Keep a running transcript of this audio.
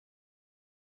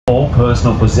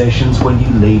personal possessions when you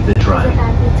leave the train.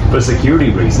 For security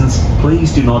reasons,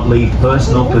 please do not leave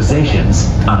personal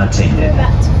possessions unattended.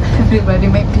 Everybody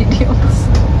make videos.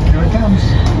 Here it comes.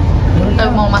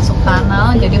 Mau masuk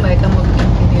tunnel, jadi mereka mau bikin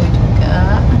video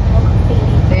juga.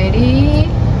 Ready?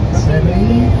 3,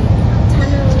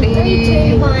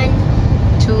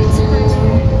 2, 1.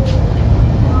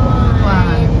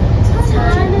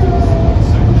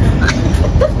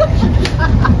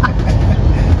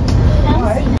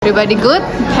 Everybody good?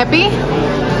 Happy?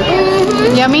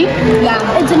 Yummy?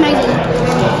 Yeah, it's amazing.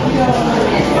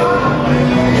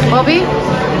 Bobby?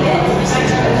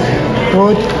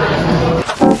 Good.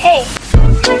 Hey.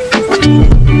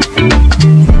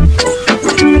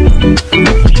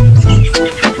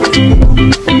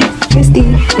 Pasti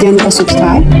jangan lupa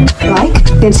subscribe, like,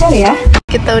 dan share ya.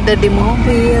 Kita udah di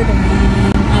mobil dengan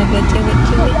ada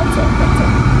cewek-cewek.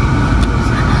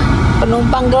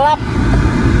 Penumpang gelap.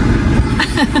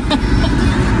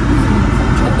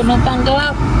 Penumpang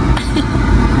gelap.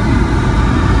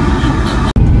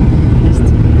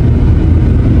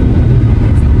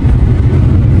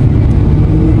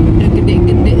 Udah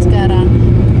gede-gede sekarang.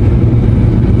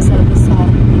 Besar-besar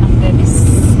anak gadis.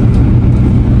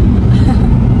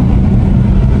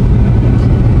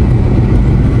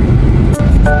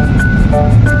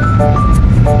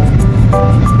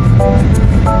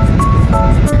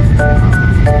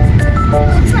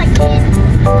 Looks like kid.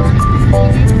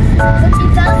 It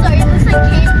does, though. It looks like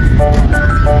kid.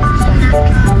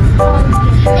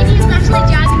 And he's actually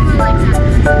driving me like that.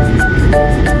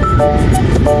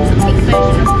 Big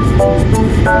version.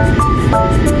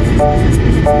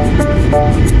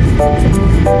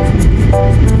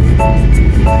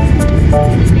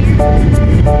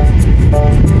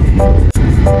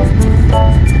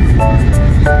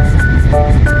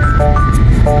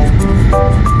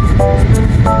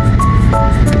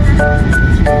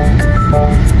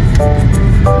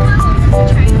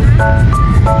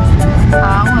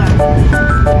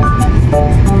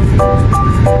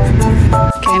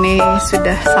 Oke, ini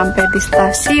sudah sampai di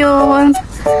stasiun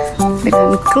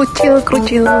dengan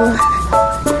krucil-krucil.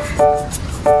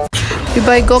 We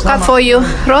buy go-kart for you.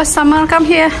 Rose, Summer, come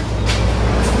here. $10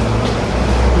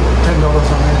 on it.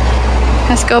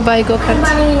 Let's go buy go-kart.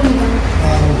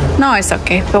 No, it's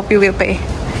okay. Poppy will pay.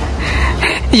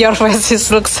 Your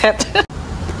face looks sad.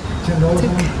 $10 on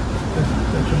it.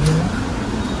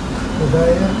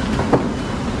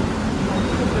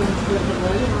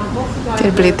 Dia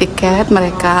beli tiket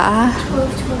mereka.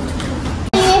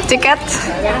 Tiket?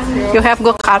 You have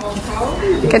go-kart.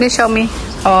 Can you show me?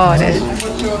 Oh, there.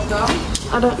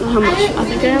 I don't know how much. I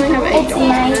think I only have $8.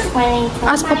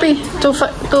 Ask Poppy to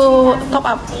top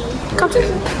up. Come.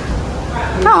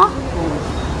 No.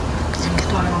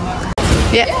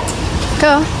 Yeah.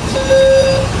 Go.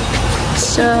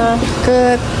 So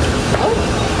good.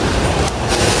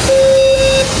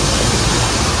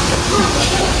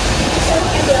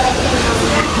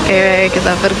 Oke,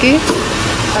 kita pergi.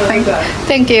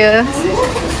 Thank you.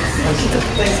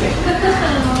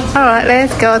 Alright,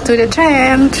 let's go to the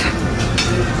train.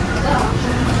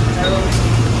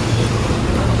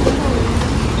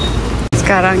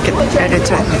 Sekarang kita ada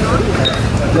train.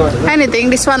 Anything?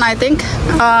 This one I think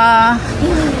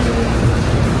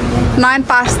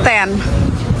 9:10.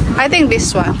 I think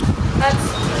this one.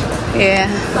 Yeah.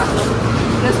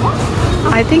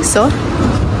 I think so.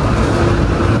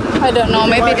 I don't know,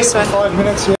 maybe this one. 5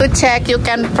 minutes. To check, you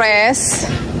can press.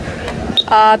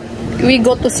 We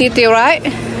go to city, right?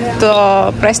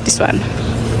 To press this one.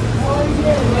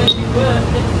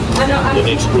 The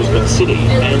next Brisbane City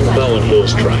and Bowen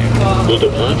Hills train will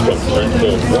depart from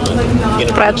platform 1 in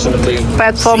approximately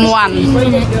Platform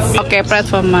 1. Okay,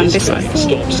 platform 1, this one.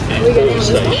 stops at all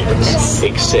stations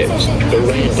except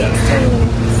Veranda.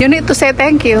 You need to say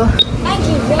thank you. Thank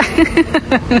you.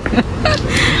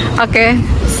 Okay,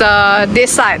 so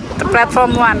this side, the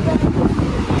platform 1.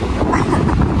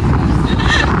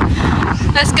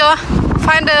 Let's go.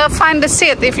 Find the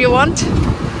seat if you want.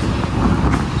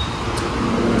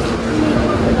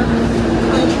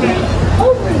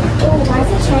 Why is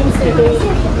the train so big?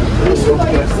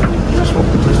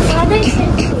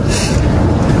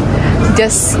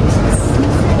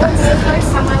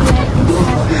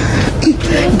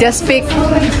 Just pick.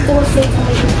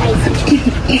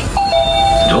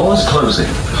 Doors closing.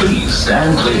 Please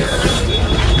stand clear.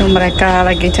 Tuh, mereka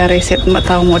lagi cari seat, nggak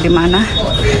tahu mau di mana.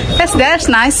 Yes, that's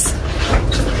nice.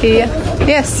 Here,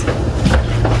 yes.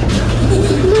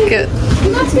 Good.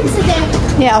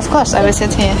 Yeah, of course, I will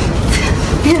sit here.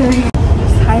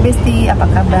 Hai Besti, apa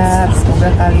kabar?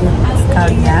 Semoga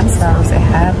kalian selalu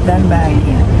sehat dan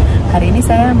bahagia. Hari ini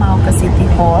saya mau ke City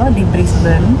Hall di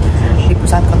Brisbane, di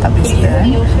pusat kota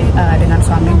Brisbane, dengan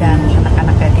suami dan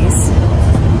anak-anak gadis.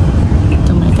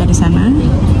 Itu mereka di sana.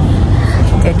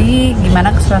 Jadi gimana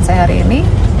keseruan saya hari ini?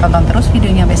 Tonton terus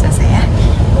videonya sampai selesai ya.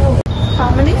 How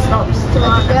many stops?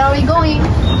 Where are we going?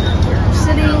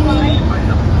 City.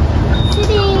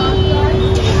 City.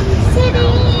 City.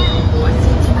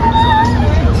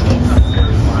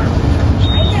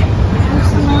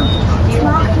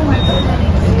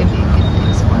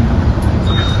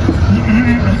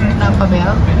 Kenapa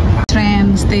Bel?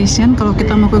 Train station kalau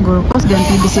kita mau ke Gold Coast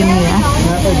ganti di sini ya.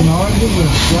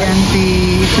 Ganti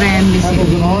train di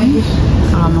sini.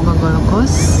 Kalau mau ke Gold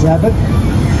Coast. Rabbit,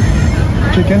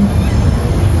 chicken,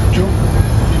 chips.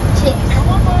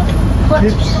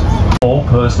 All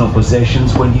personal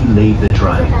possessions when you leave the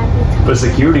train. For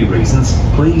security reasons,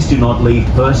 please do not leave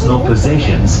personal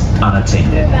possessions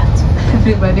unattended.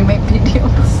 Everybody make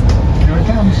videos. Here it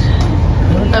comes.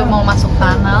 Kita mau masuk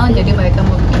tunnel, jadi mereka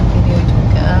mau bikin video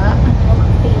juga.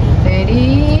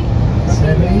 Ready?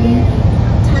 3,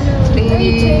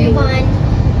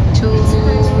 2,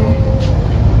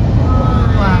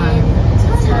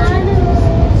 1.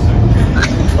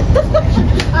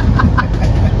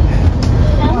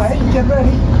 Alright, get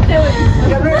ready.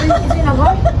 Get ready.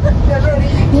 Get ready.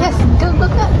 Yes, go.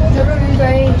 Get ready.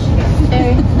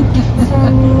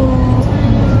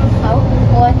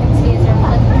 All I can see is her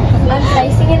mug. I'm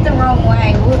facing it the wrong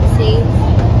way. Whoopsie.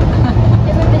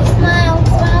 Everybody smile,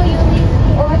 Yuli.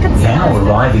 Or I could see Now the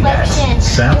arriving at reflection.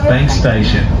 South Bank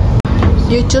Station.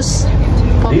 You choose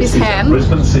Poppy's This is the hand.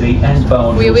 Brisbane City and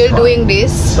Bowen We Hills will train, doing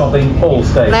this. stopping all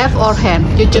stations. Left or hand?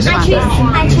 You choose The one. next station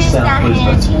I is choose South that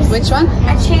hand. Brisbane. Which one?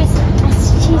 I choose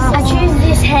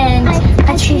this hand.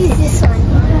 I choose this one.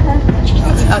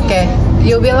 Okay.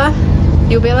 You Bella? I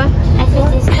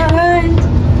choose this hand.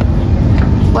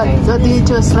 What do you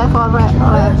choose? Left or right?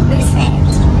 This hand.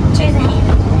 Choose a hand.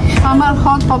 Summer,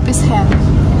 hold Poppy's hand.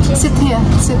 Sit here.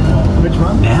 Sit. Which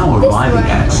one? Now arriving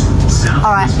at South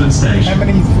Alright. Brisbane How Station.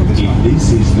 many for this If one?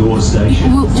 this is your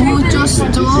station, You choose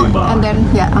two and then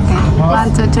yeah. Okay.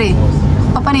 1, 2, 3.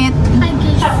 Open it.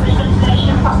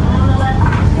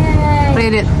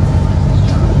 Read it.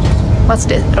 What's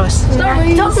this, Rose?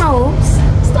 I don't know.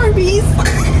 Starbies.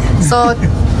 So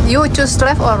you choose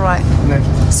left or right? Left.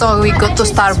 So we go to Oh,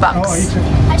 you Starbucks. took.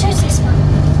 I chose this one.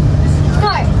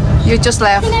 No, You choose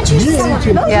left. I choose this one.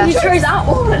 Yeah. You chose that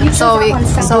one. So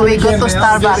we go to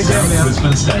Starbucks.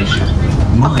 Brisbane Station.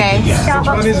 Mind Okay. the gap. Which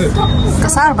one is it? Ke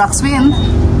Starbucks, Win.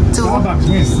 2. Starbucks,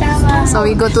 miss. So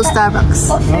we go to Starbucks.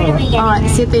 What food are we getting? Alright,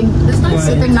 sitting.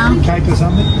 Sitting now. Cake or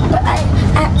something? But at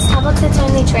Starbucks, it's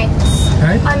only drinks.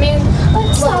 Hey? I mean,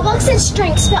 Starbucks it's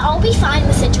drinks, but I'll be fine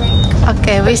with a drink.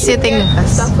 Okay, we sitting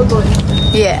first.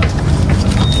 Yeah.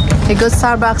 We go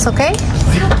Starbucks, okay?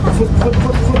 Foot.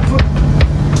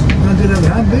 Don't do that with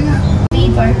hand, do you?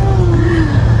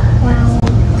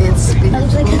 It's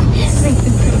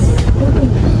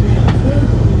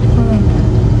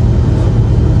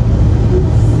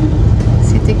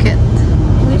see ticket.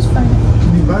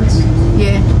 Any bugs?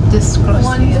 Yeah, just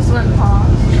cross. Here. just went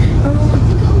past.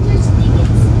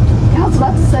 I was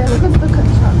about to say, look at the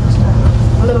construction.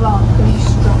 A little long, pretty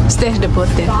strong. Stay at the boat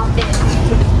there.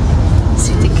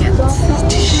 See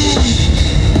ticket.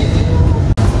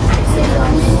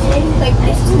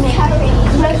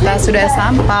 Kita sudah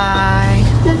sampai.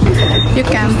 You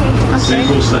can. Okay,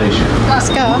 Central Station. let's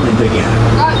go. Mind the gap.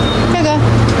 Okay, go.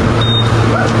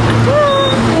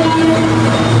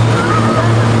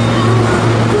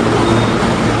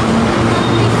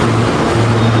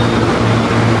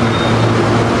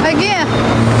 Lagi ya?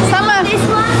 Sama.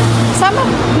 Sama.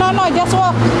 No, just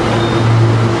walk.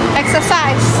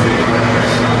 Exercise.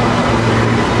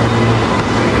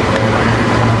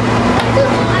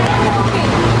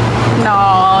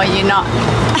 No, you're not.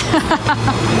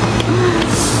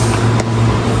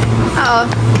 Uh-oh.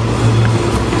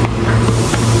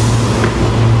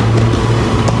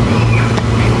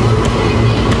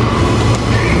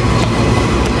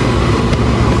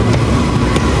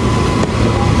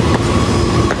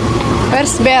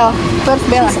 Where's Belle? Where's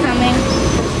Bella? Coming.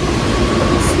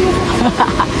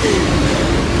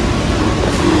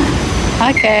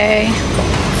 Okay.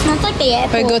 Sounds like the We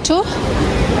airport. go to?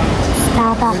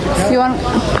 Starbucks. You want?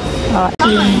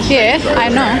 Yeah, I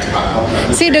know.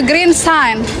 See the green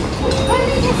sign.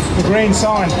 The green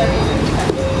sign.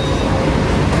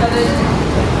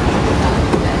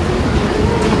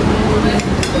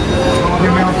 Hold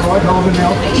your mouth right, hold your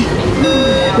mouth.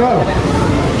 Go.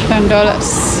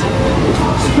 $10.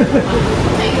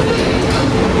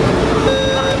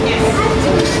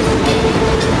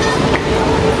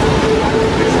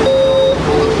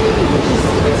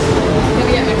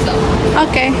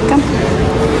 Okay, come.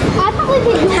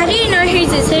 How do you know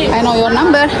who's it to? I know your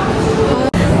number.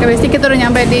 Oke, pasti kita udah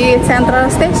nyampe di Central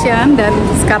Station dan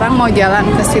sekarang mau jalan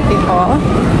ke City Hall.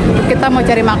 Kita mau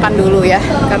cari makan dulu ya,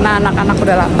 karena anak-anak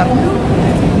udah lapar.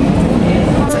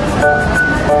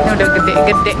 Ini udah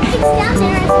gede-gede.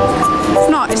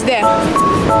 No, it's there.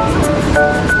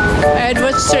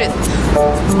 Edward Street.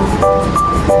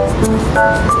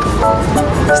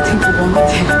 Tinggi banget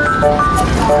ya.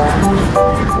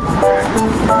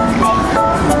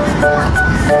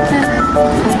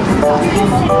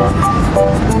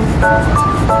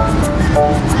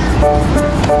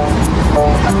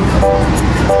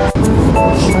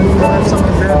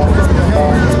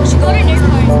 She got a new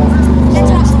phone.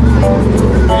 That's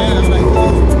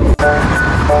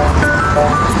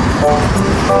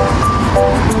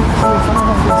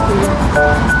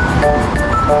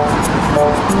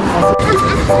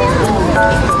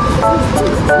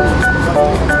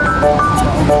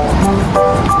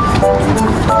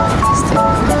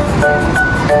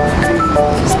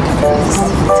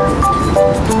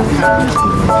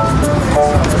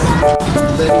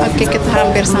Oke, kita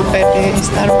hampir sampai di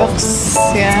Starbucks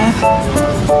ya.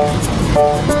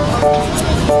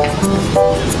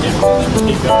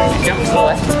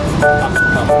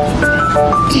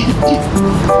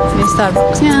 Ini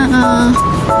Starbucksnya.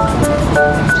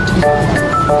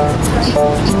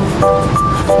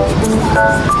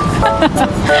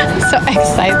 So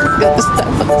excited go to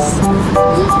Starbucks.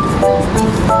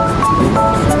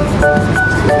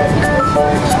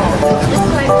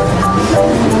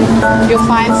 You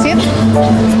find seat.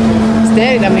 It's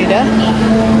there in the middle.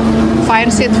 Find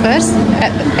seat first.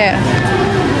 There.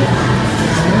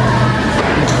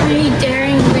 Are you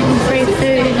daring gluten-free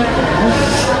food?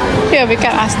 Yeah, we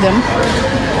can ask them.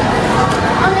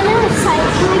 I'm gonna recite.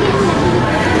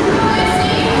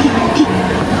 Can I get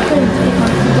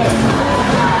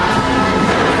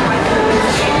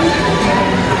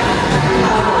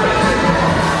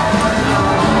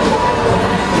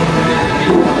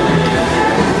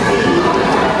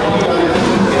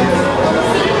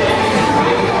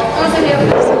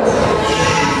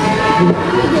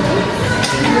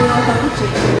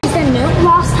Is there milk?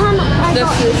 Last time I got...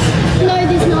 No,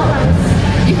 there's not rice.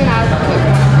 You can add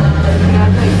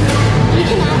You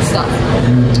can add stuff.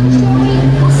 Strawberry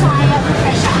acai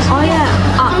refresher. Oh yeah.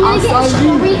 I'm gonna get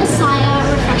strawberry acai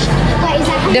refresher. Wait, is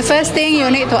that how The first thing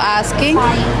you need to asking. I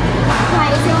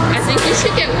think you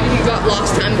should get what you got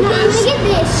last time No, I'm because gonna get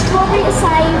this strawberry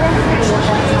acai refresher.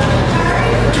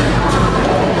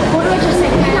 What do I just say?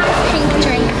 Can I pink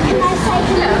drink? Can I say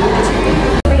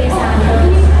strawberry acai?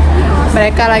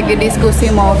 Mereka lagi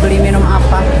diskusi mau beli minum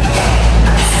apa.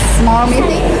 Small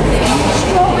meeting?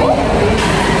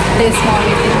 This small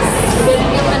meeting.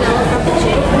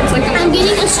 I'm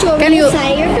getting a Can strawberry you-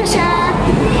 acai refresher.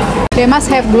 They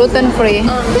must have gluten free. This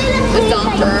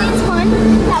one.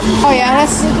 Oh yeah,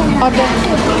 let's order.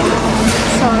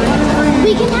 Sorry.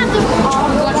 We can have the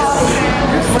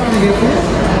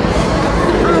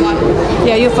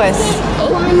Yeah, you first.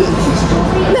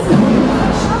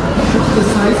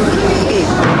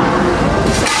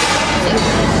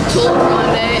 Tall,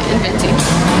 grande, and venti.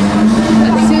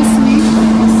 Excuse me.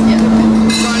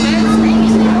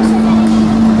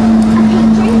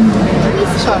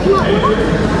 Sorry.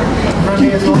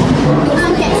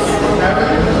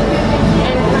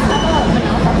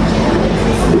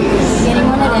 Getting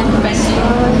one of them.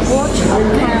 Watch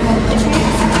caramel.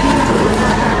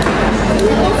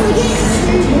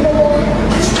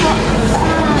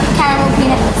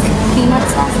 Caramel peanut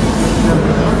stuff.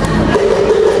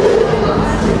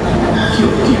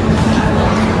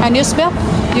 And you smell?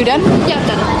 You done? Yeah, I've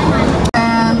done it.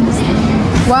 And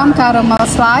one caramel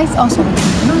slice. Oh, sorry.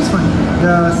 No, it's fine.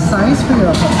 The size for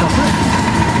your hot chocolate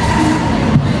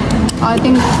I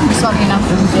think it's not enough.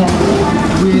 Yeah.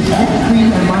 with whipped cream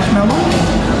and marshmallow.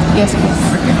 Yes, please.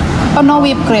 Oh, no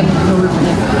whipped cream. No whipped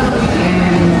cream.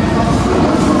 And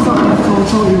so in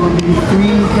total it will be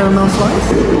 3 caramel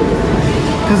slices.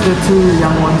 Because the 2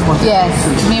 young ones want Yes, to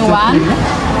me so one. 3, yeah?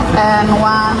 And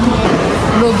one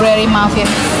blueberry muffin.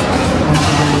 Okay.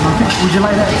 Would you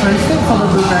like that first thing for the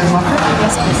blueberry muffin?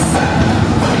 Yes, please.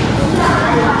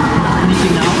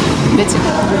 Anything else? That's it.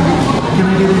 Can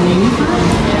I get a name?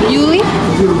 Yuli? That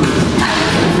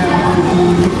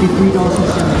will be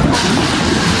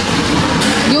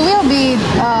 $53.70. You will be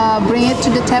bring it to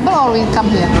the table or will come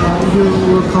here? You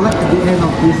will collect at the end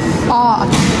of this. Oh,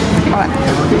 okay. Alright.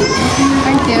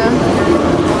 Thank you.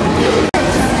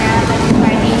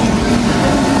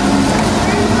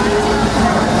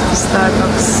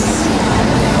 Starbucks.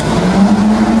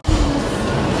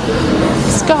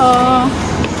 Let's go.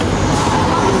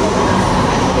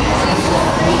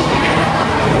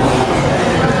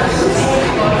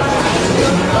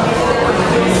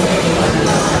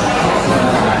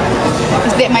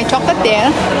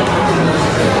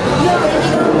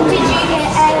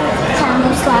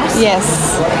 Yes.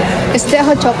 Is there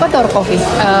hot chocolate or coffee?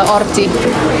 Or tea?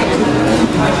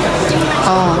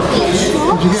 Oh.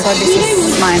 So this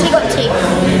is mine.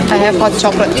 I have hot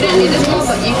chocolate.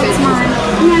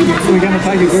 We're going to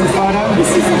take a good photo.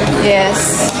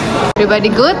 Yes. Everybody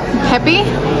good? Happy?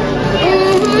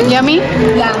 Yummy?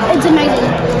 Yeah, it's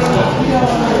amazing.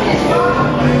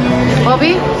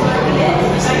 Bobby?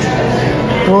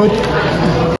 Good.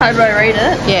 How do I rate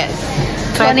it? Yes.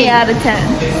 20 out of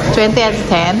 10. 20 out of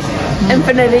 10.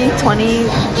 Infinity 20.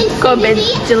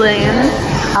 GADIS.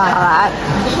 Alright.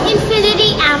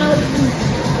 Infinity out of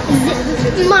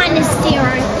minus 0.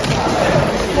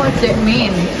 What does it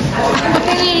mean?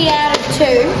 Infinity out of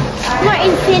 2. No,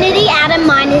 infinity out of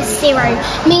minus 0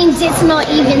 means it's not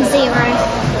even 0.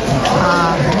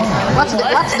 What's the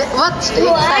exact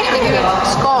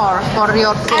score for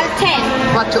your food? Out of 10.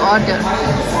 What to order?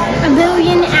 1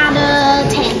 billion out of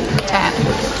 10. 10.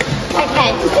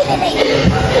 Okay.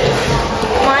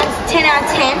 Mine's 10 out of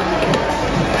 10.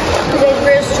 There's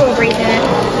real strawberries in it.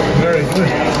 Very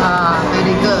good.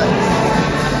 Very good.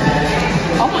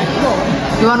 Oh my god.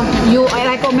 You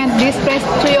recommend this place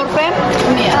to your friend?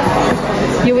 Yeah.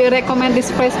 You will recommend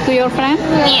this place to your friend?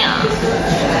 Yeah.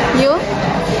 You?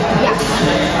 Yeah.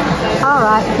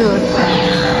 Alright, good.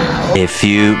 A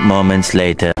few moments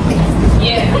later.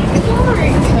 Oke,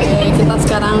 kita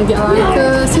sekarang jalan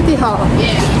ke City Hall.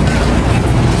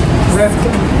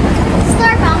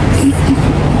 Starbucks.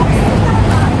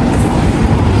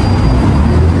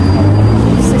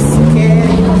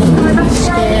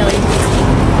 Scary.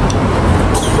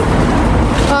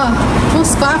 Oh,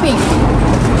 who's coughing?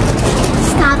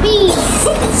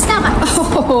 Starbucks.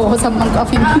 Oh, someone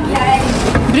coughing.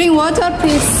 Drink water,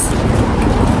 please.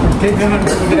 Keep going a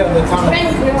bit of the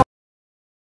tunnel.